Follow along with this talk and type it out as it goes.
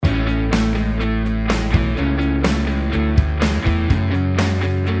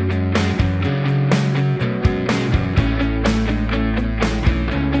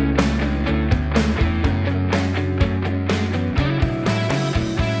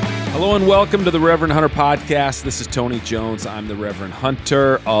Hello and welcome to the Reverend Hunter Podcast. This is Tony Jones. I'm the Reverend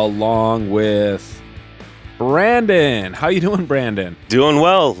Hunter, along with Brandon. How you doing, Brandon? Doing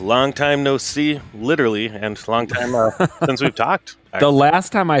well. Long time no see, literally, and long time since we've talked. The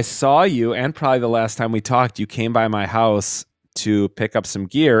last time I saw you, and probably the last time we talked, you came by my house to pick up some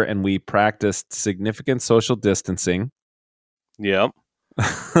gear, and we practiced significant social distancing. Yep.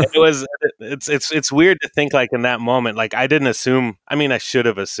 It's weird to think like in that moment, like I didn't assume, I mean, I should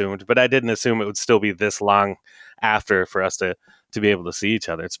have assumed, but I didn't assume it would still be this long after for us to be able to see each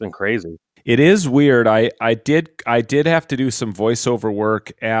other. It's been crazy. It is weird. I did have to do some voiceover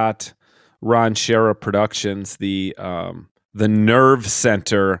work at Ron Shera Productions, the nerve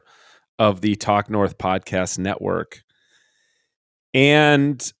center of the Talk North Podcast Network.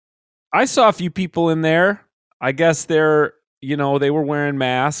 And I saw a few people in there. I guess they were wearing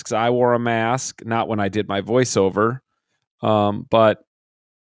masks. I wore a mask, not when I did my voiceover. But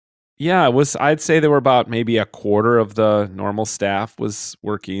yeah, I'd say there were about maybe a quarter of the normal staff was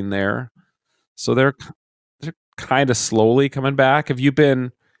working there. So they're kind of slowly coming back. Have you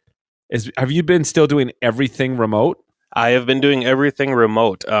been still doing everything remote? I have been doing everything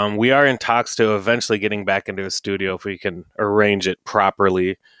remote. We are in talks to eventually getting back into a studio if we can arrange it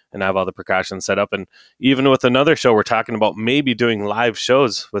properly and have all the precautions set up. And even with another show, we're talking about maybe doing live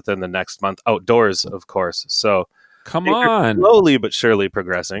shows within the next month, outdoors, of course. So come on, slowly but surely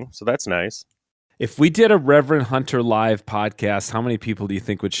progressing. So that's nice. If we did a Reverend Hunter live podcast, how many people do you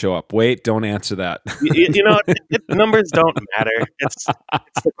think would show up? Wait, don't answer that. Numbers don't matter. It's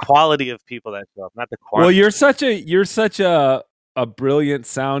the quality of people that show up, not the quantity. Well, you're such a brilliant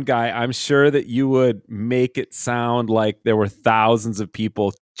sound guy. I'm sure that you would make it sound like there were thousands of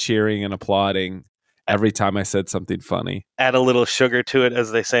people cheering and applauding every time I said something funny. Add a little sugar to it,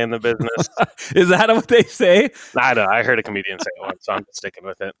 as they say in the business. Is that what they say? I know. I heard a comedian say it once, so I'm sticking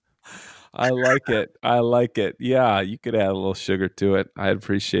with it. I like it. Yeah, you could add a little sugar to it. I'd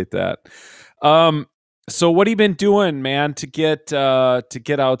appreciate that. So what have you been doing, man, to get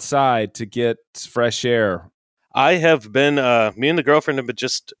outside, to get fresh air? I have been, me and the girlfriend have been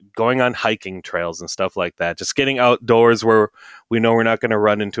just going on hiking trails and stuff like that. Just getting outdoors where we know we're not going to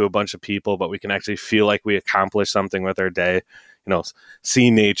run into a bunch of people, but we can actually feel like we accomplished something with our day. See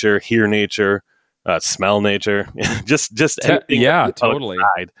nature, hear nature, smell nature, just anything. Yeah, totally.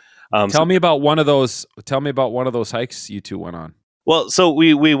 Tell me about one of those hikes you two went on. Well, so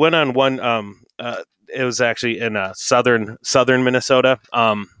we went on one. It was actually in southern Minnesota,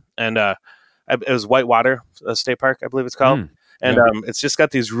 and it was Whitewater State Park, I believe it's called. And it's just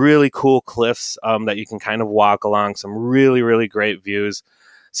got these really cool cliffs that you can kind of walk along. Some really, really great views.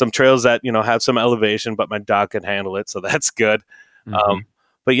 Some trails that have some elevation, but my dog can handle it, so that's good. Mm-hmm.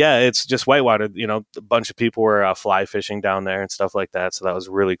 But yeah, it's just Whitewater. A bunch of people were fly fishing down there and stuff like that. So that was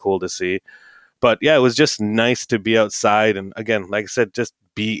really cool to see. But yeah, it was just nice to be outside. And again, like I said, just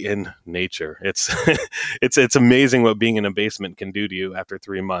be in nature. It's it's amazing what being in a basement can do to you after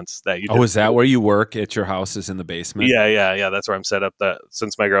 3 months. Is that where you work? At your house is in the basement? Yeah. That's where I'm set up.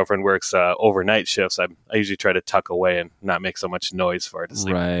 Since my girlfriend works overnight shifts, I usually try to tuck away and not make so much noise for her to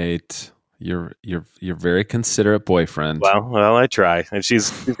sleep. Right. You're very considerate boyfriend. Well, I try, and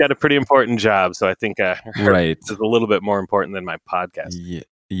she's got a pretty important job, so I think right is a little bit more important than my podcast.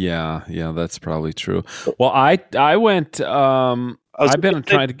 Yeah, that's probably true. Well, I went. I've been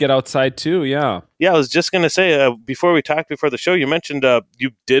trying to get outside too. Yeah. I was just gonna say before we talked before the show, you mentioned you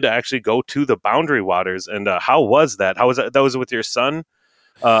did actually go to the Boundary Waters, and how was that? How was that? That was with your son.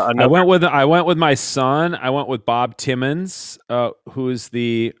 I went with my son. I went with Bob Timmons, who's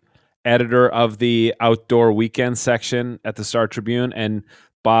the editor of the Outdoor Weekend section at the Star Tribune, and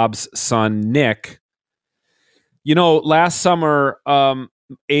Bob's son, Nick. Last summer,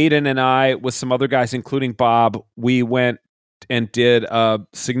 Aiden and I, with some other guys, including Bob, we went and did a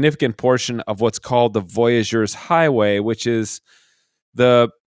significant portion of what's called the Voyageurs Highway, which is the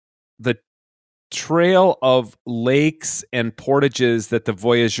trail of lakes and portages that the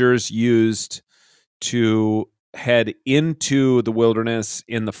Voyageurs used to head into the wilderness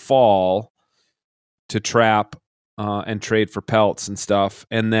in the fall to trap and trade for pelts and stuff.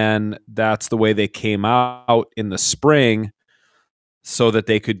 And then that's the way they came out in the spring so that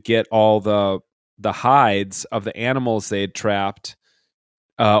they could get all the hides of the animals they had trapped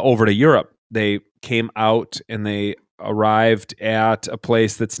over to Europe. They came out and they arrived at a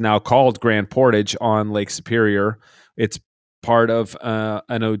place that's now called Grand Portage on Lake Superior. It's part of an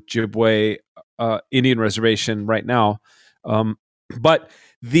Ojibwe Indian reservation right now. But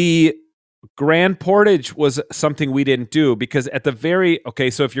the Grand Portage was something we didn't do because at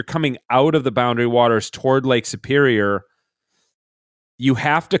the so if you're coming out of the Boundary Waters toward Lake Superior, you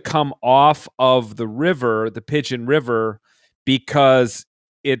have to come off of the river, the Pigeon River, because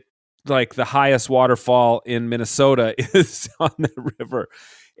it like the highest waterfall in Minnesota is on the river.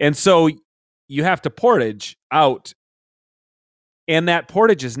 And so you have to portage out. And that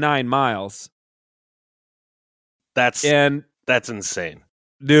portage is 9 miles. That's insane.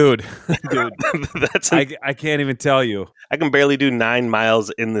 Dude, That's I can't even tell you. I can barely do 9 miles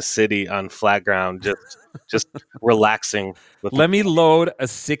in the city on flat ground, just relaxing. Let me load a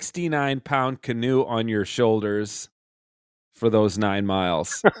 69-pound canoe on your shoulders for those 9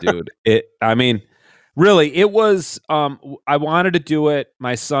 miles, dude. Really, it was, I wanted to do it.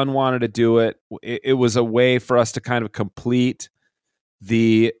 My son wanted to do it. It was a way for us to kind of complete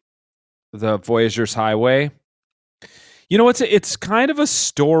the Voyageurs Highway. You know, it's kind of a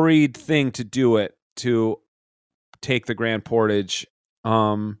storied thing to do it, to take the Grand Portage.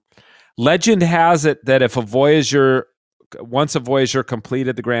 Legend has it that if once a Voyageur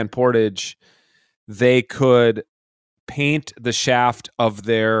completed the Grand Portage, they could paint the shaft of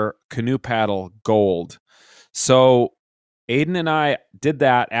their canoe paddle gold. So Aiden and I did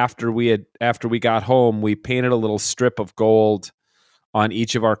that after we got home. We painted a little strip of gold on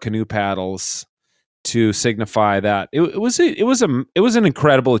each of our canoe paddles to signify that it was an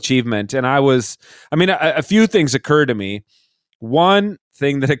incredible achievement. And a few things occurred to me. One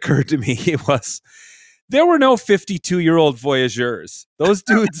thing that occurred to me was there were no 52-year-old voyageurs. Those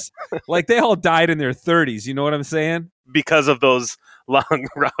dudes, like, they all died in their 30s. You know what I'm saying? Because of those long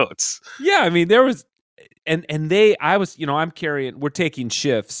routes. Yeah, I mean, there was, I'm carrying, we're taking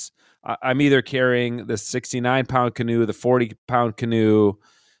shifts. I'm either carrying the 69-pound canoe, the 40-pound canoe.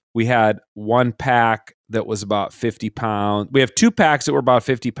 We had one pack that was about 50 pounds. We have two packs that were about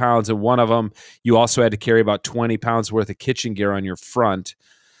 50 pounds, and one of them, you also had to carry about 20 pounds worth of kitchen gear on your front.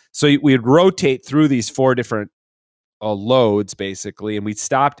 So we'd rotate through these four different loads, basically, and we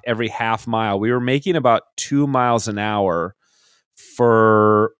stopped every half mile. We were making about 2 miles an hour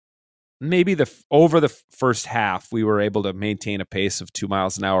for maybe over the first half. We were able to maintain a pace of 2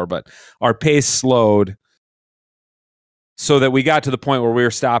 miles an hour, but our pace slowed so that we got to the point where we were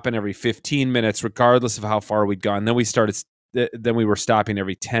stopping every 15 minutes, regardless of how far we'd gone. Then we were stopping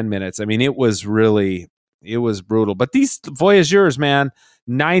every 10 minutes. I mean, it was brutal. But these voyageurs, man,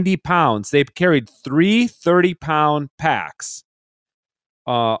 90 pounds. They carried 3 30-pound packs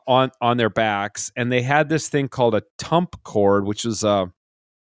on their backs, and they had this thing called a tump cord, which was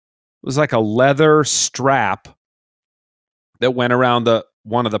like a leather strap that went around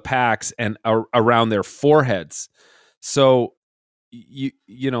one of the packs and around their foreheads. So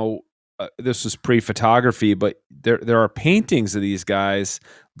this was pre-photography, but there are paintings of these guys.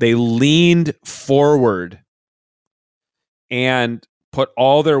 They leaned forward and put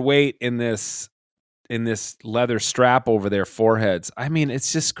all their weight in this leather strap over their foreheads. I mean,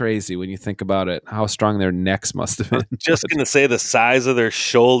 it's just crazy when you think about it, how strong their necks must have been. Just going to say the size of their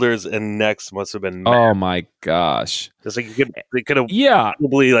shoulders and necks must have been massive. Oh my gosh. Just like they could have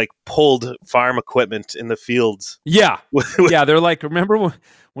probably like pulled farm equipment in the fields. Yeah. Yeah. They're like, remember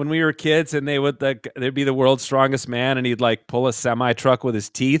when we were kids and there'd be the world's strongest man and he'd like pull a semi truck with his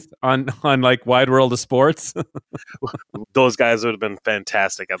teeth on like Wide World of Sports? Those guys would have been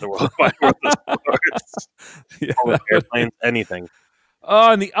fantastic at the Wide World of Sports. Yeah, airplanes, anything.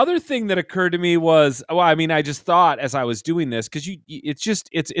 Oh, and the other thing that occurred to me was, I just thought as I was doing this, because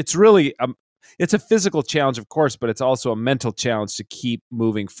it's really it's a physical challenge, of course, but it's also a mental challenge to keep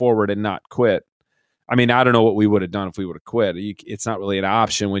moving forward and not quit. I mean, I don't know what we would have done if we would have quit. It's not really an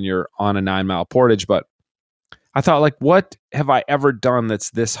option when you're on a 9-mile portage, but I thought, like, what have I ever done that's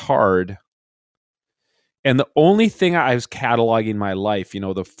this hard? And the only thing I was cataloging my life,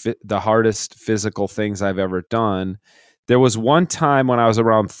 the hardest physical things I've ever done. There was one time when I was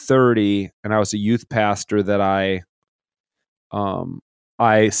around 30 and I was a youth pastor that I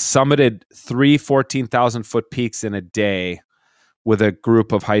summited 3 14,000-foot peaks in a day with a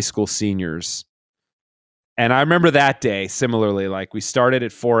group of high school seniors. And I remember that day similarly, like we started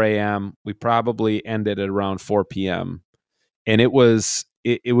at 4 a.m. We probably ended at around 4 p.m. And it was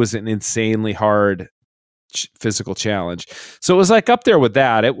an insanely hard physical challenge. So it was like up there with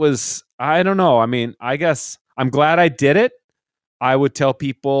that. It was, I don't know. I mean, I guess I'm glad I did it. I would tell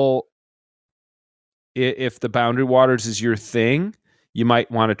people, if the Boundary Waters is your thing, you might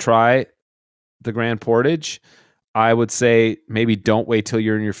want to try the Grand Portage. I would say maybe don't wait till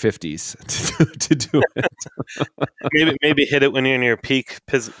you're in your 50s to do it. maybe hit it when you're in your peak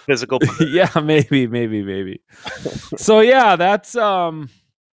physical. Yeah, maybe. So yeah, that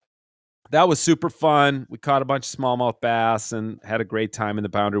was super fun. We caught a bunch of smallmouth bass and had a great time in the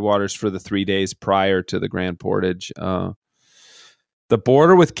Boundary Waters for the 3 days prior to the Grand Portage. The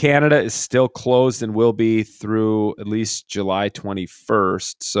border with Canada is still closed and will be through at least July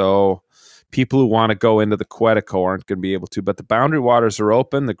 21st. So people who want to go into the Quetico aren't going to be able to. But the boundary waters are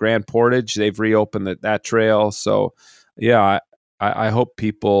open. The Grand Portage, they've reopened that trail. So, yeah, I hope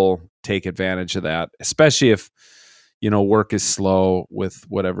people take advantage of that, especially if, work is slow with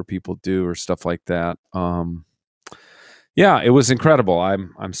whatever people do or stuff like that. Yeah, it was incredible.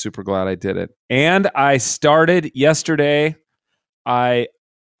 I'm super glad I did it. And I started yesterday. I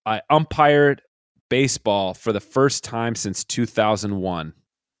umpired baseball for the first time since 2001.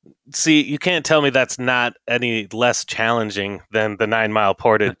 See, you can't tell me that's not any less challenging than the 9 Mile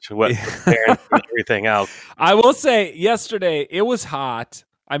Portage, what and everything else. I will say yesterday it was hot.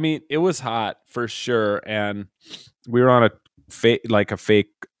 I mean, it was hot for sure. And we were on a fake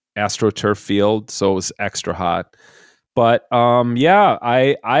AstroTurf field, so it was extra hot. But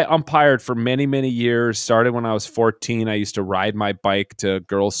I umpired for many, many years. Started when I was 14. I used to ride my bike to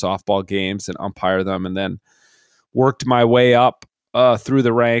girls' softball games and umpire them, and then worked my way up through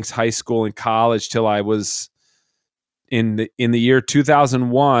the ranks, high school and college, till I was in the year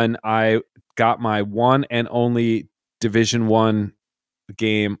 2001. I got my one and only Division I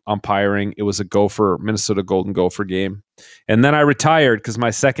game umpiring. It was a Minnesota Golden Gopher game. And then I retired because my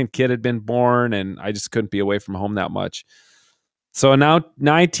second kid had been born and I just couldn't be away from home that much. So now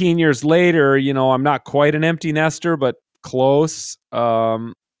 19 years later, I'm not quite an empty nester, but close.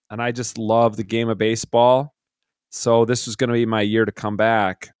 And I just love the game of baseball. So this was going to be my year to come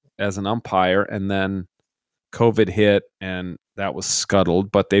back as an umpire. And then COVID hit and that was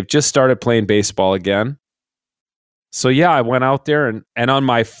scuttled, but they've just started playing baseball again. So, yeah, I went out there and on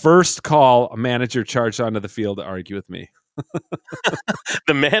my first call, a manager charged onto the field to argue with me.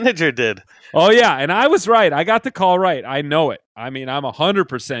 The manager did? Oh, yeah, and I was right. I got the call right. I know it. I mean, I'm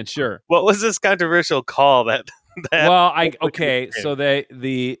 100% sure. What was this controversial call that well, so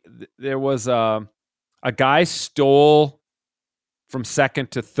there was a guy stole from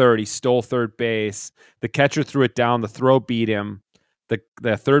second to third. He stole third base. The catcher threw it down. The throw beat him.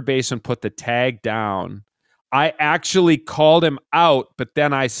 The third baseman put the tag down. I actually called him out, but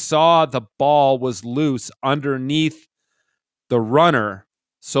then I saw the ball was loose underneath the runner.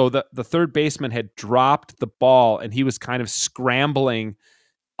 So the third baseman had dropped the ball and he was kind of scrambling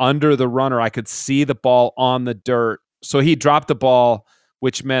under the runner. I could see the ball on the dirt. So he dropped the ball,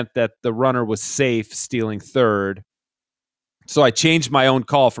 which meant that the runner was safe, stealing third. So I changed my own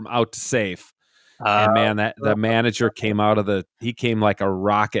call from out to safe. And man, the manager came like a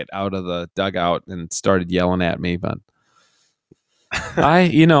rocket out of the dugout and started yelling at me. But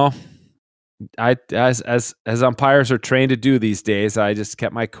as umpires are trained to do these days, I just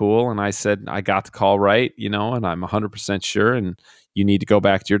kept my cool and I said, I got the call right, and I'm 100% sure. And you need to go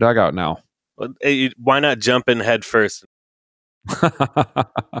back to your dugout now. Why not jump in head first?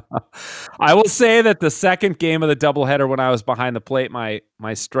 I will say that the second game of the doubleheader, when I was behind the plate, my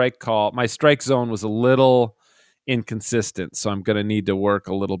strike zone was a little inconsistent. So I'm going to need to work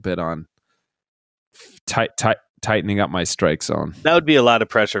a little bit on tightening up my strike zone. That would be a lot of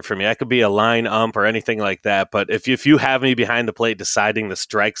pressure for me. I could be a line ump or anything like that. But if you have me behind the plate deciding the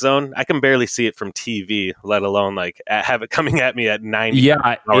strike zone, I can barely see it from TV, let alone have it coming at me at 90.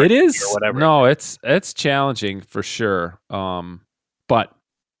 Yeah, it is. Or whatever. No, it's challenging for sure. But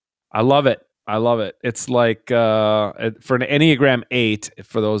I love it. It's like for an Enneagram 8,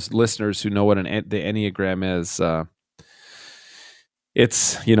 for those listeners who know what the Enneagram is,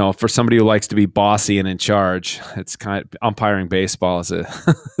 it's, for somebody who likes to be bossy and in charge, it's kind of umpiring baseball is a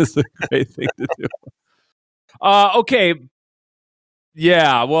great thing to do. Okay.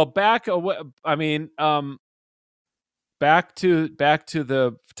 Yeah. Well, back to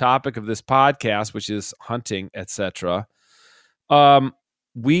the topic of this podcast, which is hunting, etc. I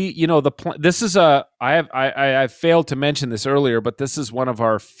failed to mention this earlier, but this is one of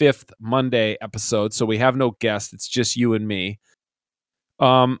our 5th Monday episodes. So we have no guest. It's just you and me.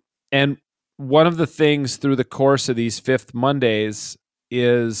 And one of the things through the course of these 5th Mondays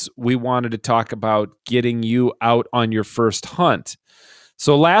is we wanted to talk about getting you out on your first hunt.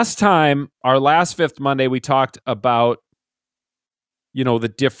 So last time, our last 5th Monday, we talked about,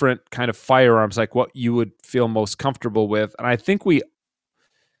 the different kind of firearms, like what you would feel most comfortable with. And I think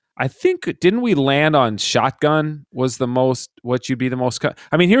didn't we land on shotgun was what you'd be the most,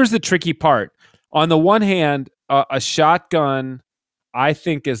 here's the tricky part. On the one hand, a shotgun, I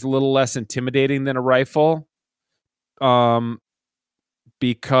think, is a little less intimidating than a rifle,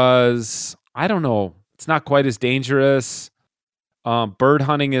 because I don't know, it's not quite as dangerous. Bird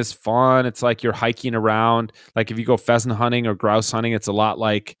hunting is fun. It's like you're hiking around. Like if you go pheasant hunting or grouse hunting, it's a lot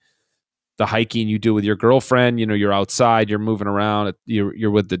like the hiking you do with your girlfriend. You're outside, you're moving around,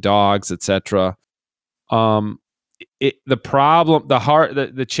 you're with the dogs, etc. The problem,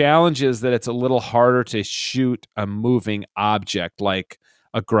 the challenge is that it's a little harder to shoot a moving object like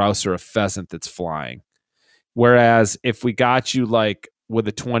a grouse or a pheasant that's flying. Whereas if we got you like with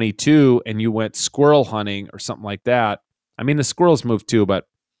a 22 and you went squirrel hunting or something like that, I mean, the squirrels move too, but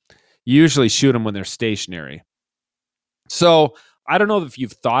you usually shoot them when they're stationary. So I don't know if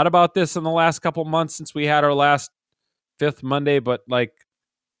you've thought about this in the last couple months since we had our last Fifth Monday, but like,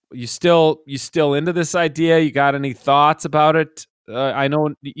 you still into this idea? You got any thoughts about it? I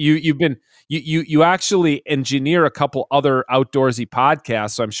know you actually engineer a couple other outdoorsy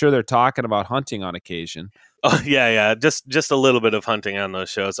podcasts, so I'm sure they're talking about hunting on occasion. Oh yeah. Just a little bit of hunting on those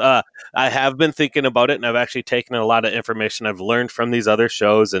shows. I have been thinking about it, and I've actually taken a lot of information I've learned from these other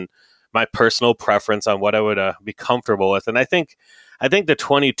shows and my personal preference on what I would be comfortable with. And I think the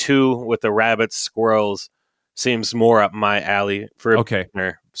 22 with the rabbits, squirrels seems more up my alley for a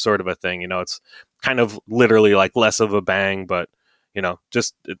beginner sort of a thing. It's kind of literally like less of a bang, but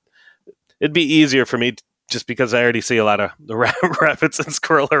just it'd be easier for me just because I already see a lot of the rabbits and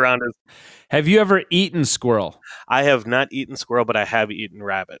squirrel around us. Have you ever eaten squirrel? I have not eaten squirrel, but I have eaten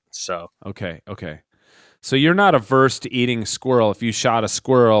rabbit. So okay. So you're not averse to eating squirrel. If you shot a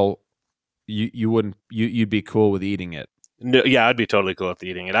squirrel, you'd be cool with eating it. No, yeah, I'd be totally cool with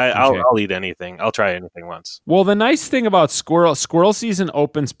eating it. I'll eat anything. I'll try anything once. Well, the nice thing about squirrel season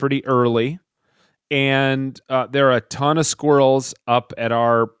opens pretty early, and there are a ton of squirrels up at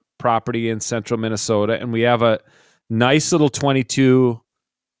our property in central Minnesota, and we have a nice little 22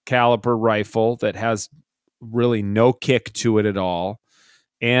 caliber rifle that has really no kick to it at all.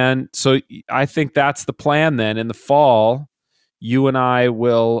 And so I think that's the plan then. In the fall, you and I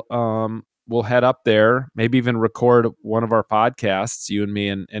will we'll head up there, maybe even record one of our podcasts, you and me,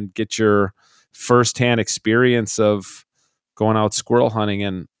 and get your firsthand experience of going out squirrel hunting.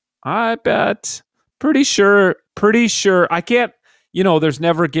 And I bet pretty sure I can't, there's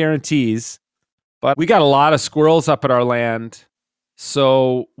never guarantees, but we got a lot of squirrels up at our land.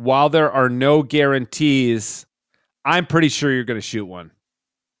 So while there are no guarantees, I'm pretty sure you're going to shoot one.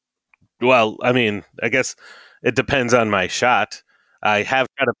 Well, I mean, I guess it depends on my shot. I have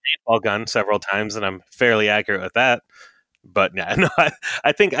shot a paintball gun several times, and I'm fairly accurate with that. But yeah, no,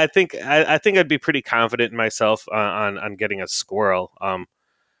 I think I'd be pretty confident in myself on getting a squirrel.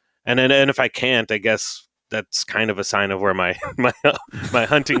 And if I can't, I guess that's kind of a sign of where my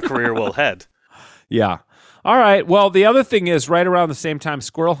hunting career will head. Yeah. All right. Well, the other thing is right around the same time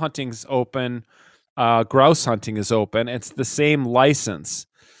squirrel hunting's open, grouse hunting is open. It's the same license.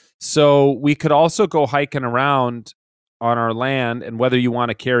 So we could also go hiking around on our land, and whether you want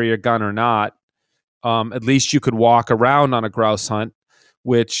to carry a gun or not, at least you could walk around on a grouse hunt,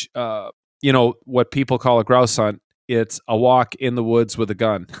 which, what people call a grouse hunt, it's a walk in the woods with a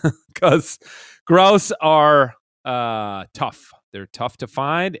gun because grouse are tough. They're tough to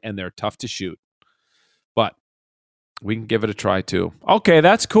find and they're tough to shoot, but we can give it a try too. Okay,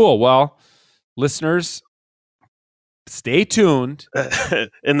 that's cool. Well, listeners, stay tuned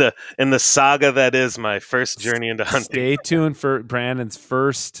in the saga that is my first journey into hunting. Stay tuned for Brandon's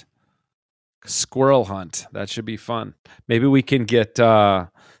first squirrel hunt. That should be fun. Maybe we can get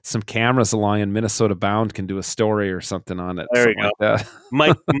some cameras along, and Minnesota Bound can do a story or something on it. There you go. Like that.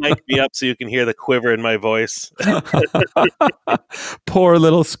 Mic me up so you can hear the quiver in my voice. Poor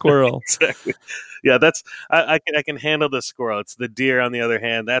little squirrel. Exactly. Yeah, that's I can handle the squirrel. It's the deer, on the other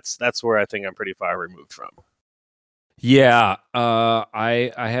hand. That's where I think I'm pretty far removed from. Yeah, I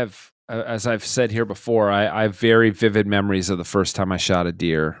have, as I've said here before, I have very vivid memories of the first time I shot a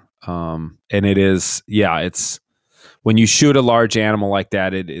deer. And it is, it's when you shoot a large animal like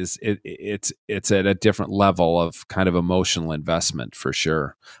that, it's at a different level of kind of emotional investment for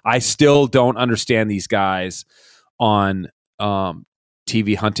sure. I still don't understand these guys on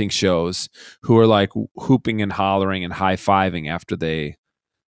TV hunting shows who are like whooping and hollering and high-fiving after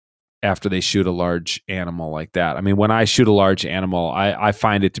they shoot a large animal like that. I mean, when I shoot a large animal, I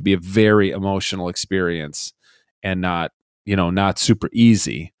find it to be a very emotional experience and not super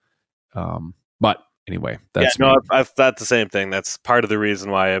easy. But anyway, that's I've thought the same thing. That's part of the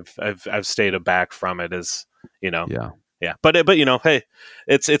reason why I've stayed back from it is, Yeah. But hey,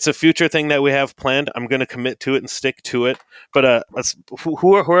 it's a future thing that we have planned. I'm going to commit to it and stick to it. But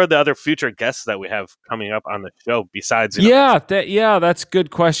who are the other future guests that we have coming up on the show besides? That's a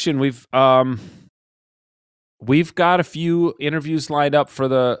good question. We've got a few interviews lined up for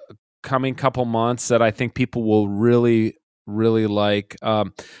the coming couple months that I think people will really, really like.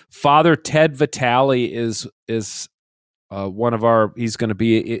 Father Ted Vitale is he's going to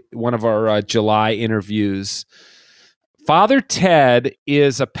be one of our July interviews. Father Ted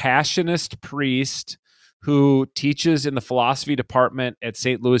is a Passionist priest who teaches in the philosophy department at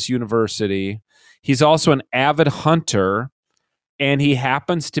St. Louis University. He's also an avid hunter, and he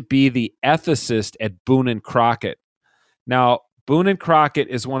happens to be the ethicist at Boone and Crockett. Now, Boone and Crockett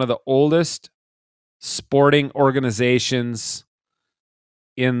is one of the oldest sporting organizations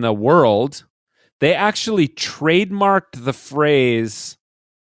in the world. They actually trademarked the phrase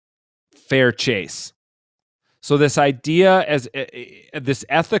fair chase. So this idea, as this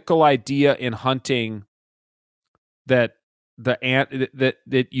ethical idea in hunting, that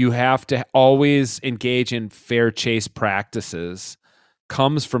that you have to always engage in fair chase practices,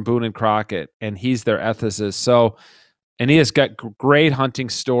 comes from Boone and Crockett, and he's their ethicist. So, and he has got great hunting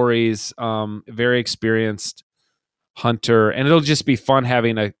stories. Very experienced hunter, and it'll just be fun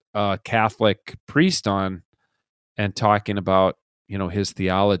having a Catholic priest on and talking about his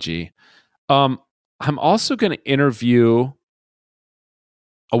theology. I'm also going to interview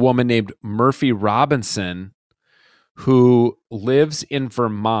a woman named Murphy Robinson, who lives in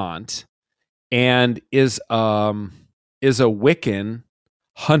Vermont and is a Wiccan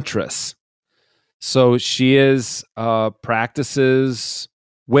huntress. So she practices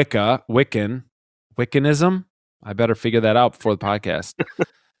Wiccanism. I better figure that out before the podcast.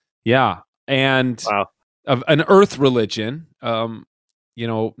 Yeah, and wow. Of an earth religion.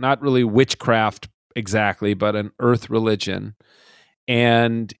 Not really witchcraft exactly, but an earth religion,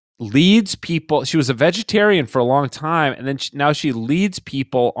 and leads people. She was a vegetarian for a long time, and then now she leads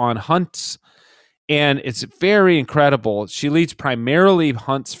people on hunts, and it's very incredible. She leads primarily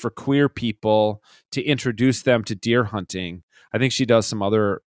hunts for queer people to introduce them to deer hunting. I think she does some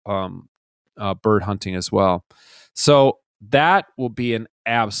other bird hunting as well. So that will be an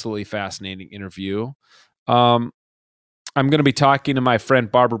absolutely fascinating interview. I'm going to be talking to my friend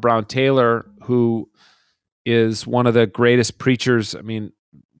Barbara Brown Taylor, who is one of the greatest preachers. I mean,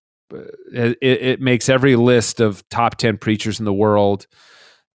 it makes every list of top 10 preachers in the world,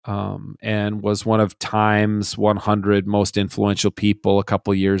 and was one of Time's 100 most influential people a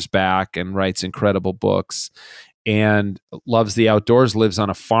couple years back, and writes incredible books, and loves the outdoors, lives on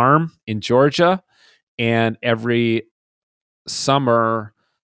a farm in Georgia, and every summer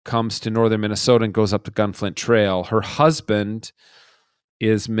comes to northern Minnesota and goes up the Gunflint Trail. Her husband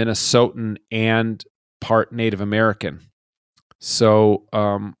is Minnesotan and part Native American. So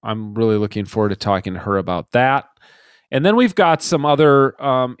I'm really looking forward to talking to her about that. And then we've got some other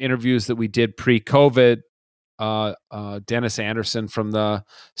interviews that we did pre-COVID. Dennis Anderson from the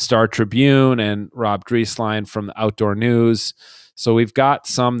Star Tribune and Rob Drieslein from the Outdoor News. So we've got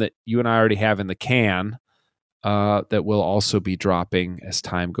some that you and I already have in the can. That will also be dropping as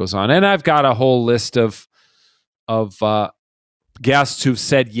time goes on. And I've got a whole list of guests who've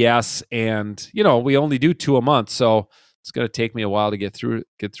said yes. And, we only do 2 a month, so it's going to take me a while to get through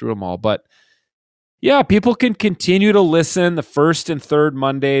them all. But yeah, people can continue to listen the first and third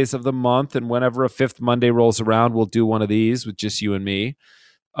Mondays of the month. And whenever a fifth Monday rolls around, we'll do one of these with just you and me.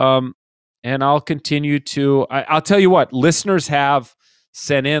 And I'll continue to, I'll tell you what, listeners have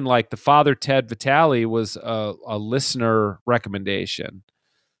sent in, like the Father Ted Vitale was a listener recommendation.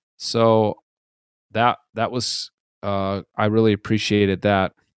 So that was, I really appreciated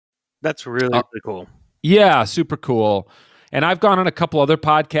that. That's really cool. Yeah, super cool. And I've gone on a couple other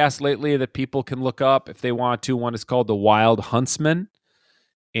podcasts lately that people can look up if they want to. One is called The Wild Huntsman,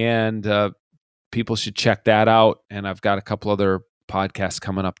 and people should check that out. And I've got a couple other podcasts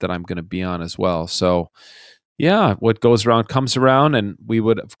coming up that I'm going to be on as well. So yeah, what goes around comes around, and we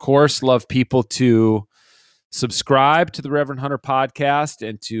would, of course, love people to subscribe to the Reverend Hunter podcast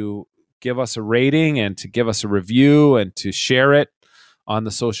and to give us a rating and to give us a review and to share it on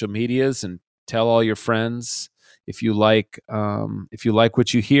the social medias and tell all your friends. If you like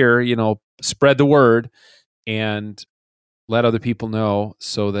what you hear, spread the word and let other people know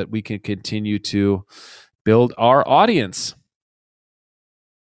so that we can continue to build our audience.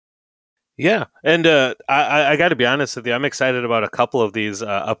 Yeah, and I got to be honest with you. I'm excited about a couple of these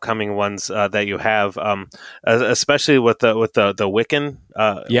upcoming ones that you have, especially with the Wiccan.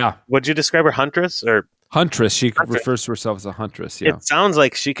 Yeah, would you describe her huntress or huntress? She refers to herself as a huntress. Yeah, it sounds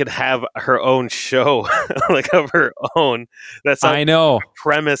like she could have her own show, like of her own. That's I know a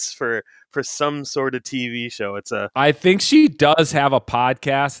premise for some sort of TV show. I think she does have a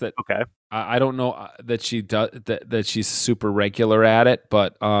podcast that. Okay. I don't know that she does that she's super regular at it,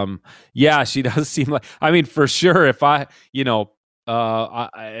 but yeah, she does seem like. I mean, for sure, if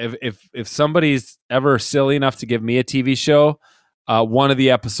if somebody's ever silly enough to give me a TV show, one of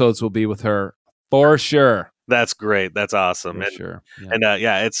the episodes will be with her for sure. That's great. That's awesome. For And sure. Yeah. and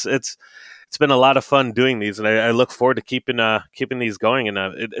yeah, it's been a lot of fun doing these, and I look forward to keeping these going. And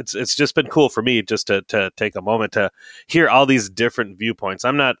it's just been cool for me just to take a moment to hear all these different viewpoints.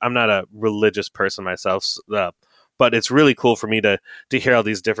 I'm not a religious person myself, but it's really cool for me to hear all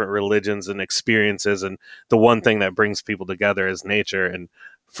these different religions and experiences. And the one thing that brings people together is nature. And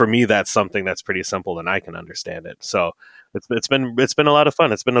for me, that's something that's pretty simple, and I can understand it. So it's been a lot of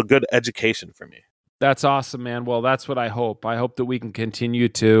fun. It's been a good education for me. That's awesome, man. Well, that's what I hope. I hope that we can continue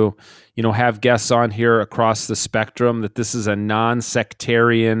to, have guests on here across the spectrum, that this is a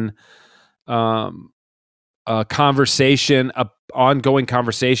non-sectarian conversation, ongoing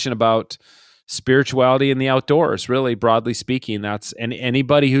conversation about spirituality in the outdoors, really broadly speaking. And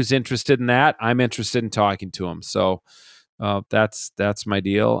anybody who's interested in that, I'm interested in talking to them. So that's my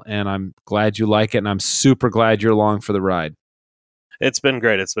deal. And I'm glad you like it. And I'm super glad you're along for the ride. It's been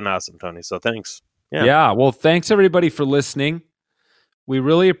great. It's been awesome, Tony. So thanks. Yeah. Well, thanks everybody for listening. We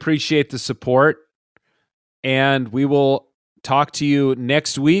really appreciate the support, and we will talk to you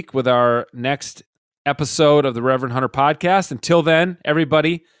next week with our next episode of the Reverend Hunter Podcast. Until then,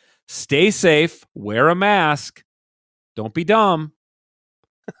 everybody, stay safe, wear a mask. Don't be dumb.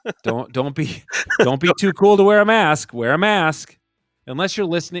 Don't be too cool to wear a mask. Wear a mask. Unless you're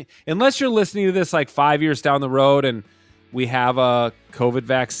listening to this like 5 years down the road and we have a COVID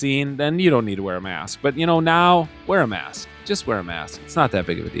vaccine, then you don't need to wear a mask. But, now, wear a mask. Just wear a mask. It's not that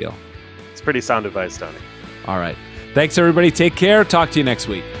big of a deal. It's pretty sound advice, Tony. All right. Thanks, everybody. Take care. Talk to you next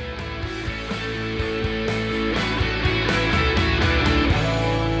week.